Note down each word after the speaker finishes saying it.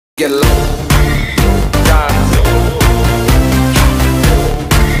Get low.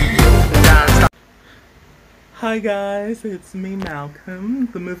 Hi guys, it's me Malcolm,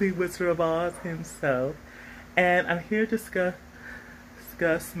 the movie Wizard of Oz himself, and I'm here to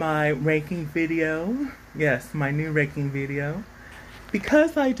discuss my ranking video. Yes, my new ranking video.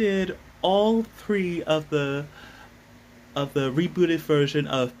 Because I did all three of the rebooted version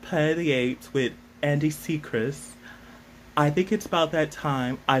of Planet of the Apes with Andy Serkis, I think it's about that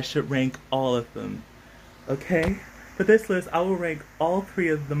time I should rank all of them. Okay? For this list, I will rank all three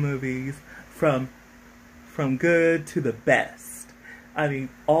of the movies from good to the best. I mean,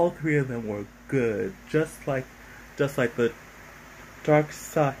 all three of them were good, just like the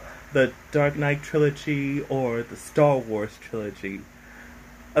Dark Knight trilogy or the Star Wars trilogy.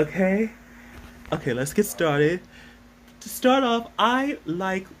 Okay, let's get started. To start off, I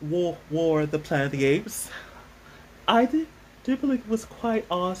like War the Planet of the Apes. I did believe it was quite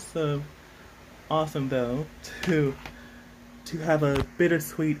awesome though to have a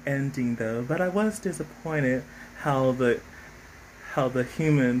bittersweet ending though, but I was disappointed how the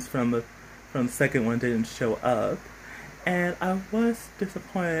humans from the second one didn't show up, and I was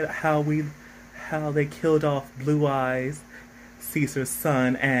disappointed how they killed off Blue Eyes, Caesar's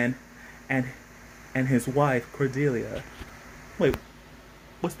son, and his wife Cordelia. Wait,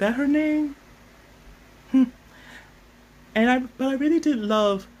 was that her name? But I really did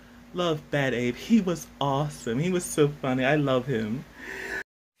love Bad Ape. He was awesome. He was so funny. I love him.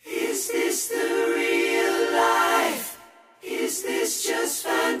 Is this the real life? Is this just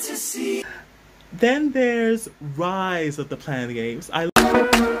fantasy? Then there's Rise of the Planet of the Apes. I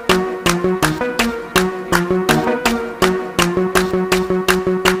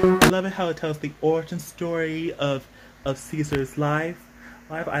love it how it tells the origin story of Caesar's life.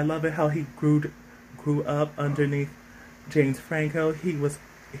 I love it how he grew up underneath James Franco. He was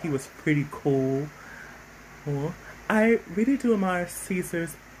pretty cool. I really do admire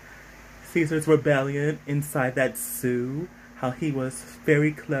Caesar's rebellion inside that zoo. How he was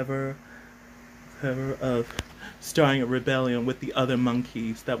very clever of starting a rebellion with the other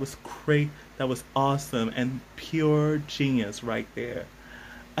monkeys. That was great. That was awesome and pure genius right there.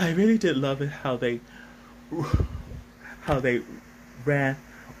 I really did love it how they ran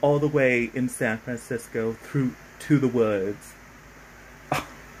all the way in San Francisco to the woods. Oh,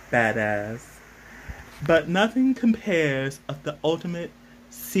 badass. But nothing compares of the ultimate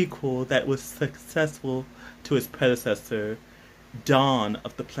sequel that was successful to its predecessor, Dawn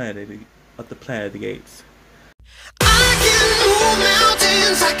of the Planet of the Apes. I can move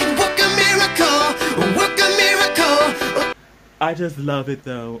mountains, I can work a miracle. I just love it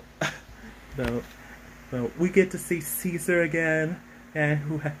though. We get to see Caesar again, and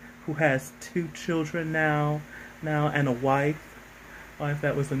who has 2 children now and a wife.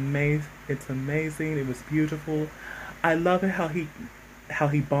 That was amazing. It's amazing. It was beautiful. I love it how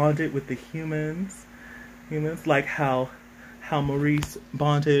he bonded with the humans, like how Maurice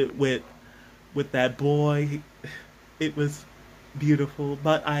bonded with that boy. It was beautiful.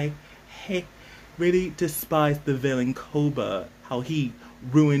 But I really despise the villain Koba, how he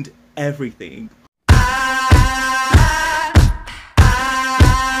ruined everything.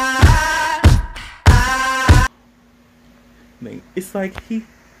 It's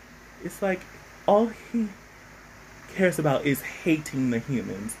like all he cares about is hating the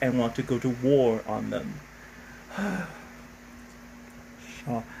humans and want to go to war on them.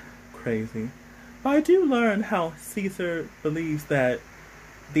 Crazy. But I do learn how Caesar believes that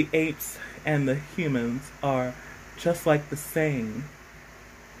the apes and the humans are just like the same.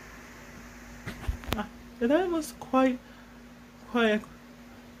 That was quite a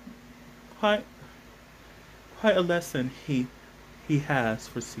lesson he has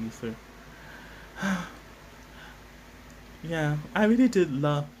for Caesar. Yeah, I really did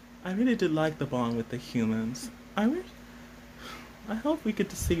like the bond with the humans. I hope we get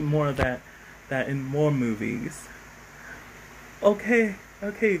to see more of that in more movies. Okay,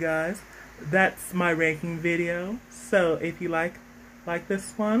 guys, that's my ranking video. So if you like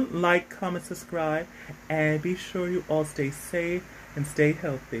this one, like, comment, subscribe, and be sure you all stay safe and stay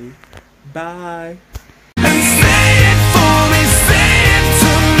healthy. Bye. And say it for me, say it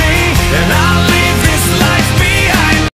to me, and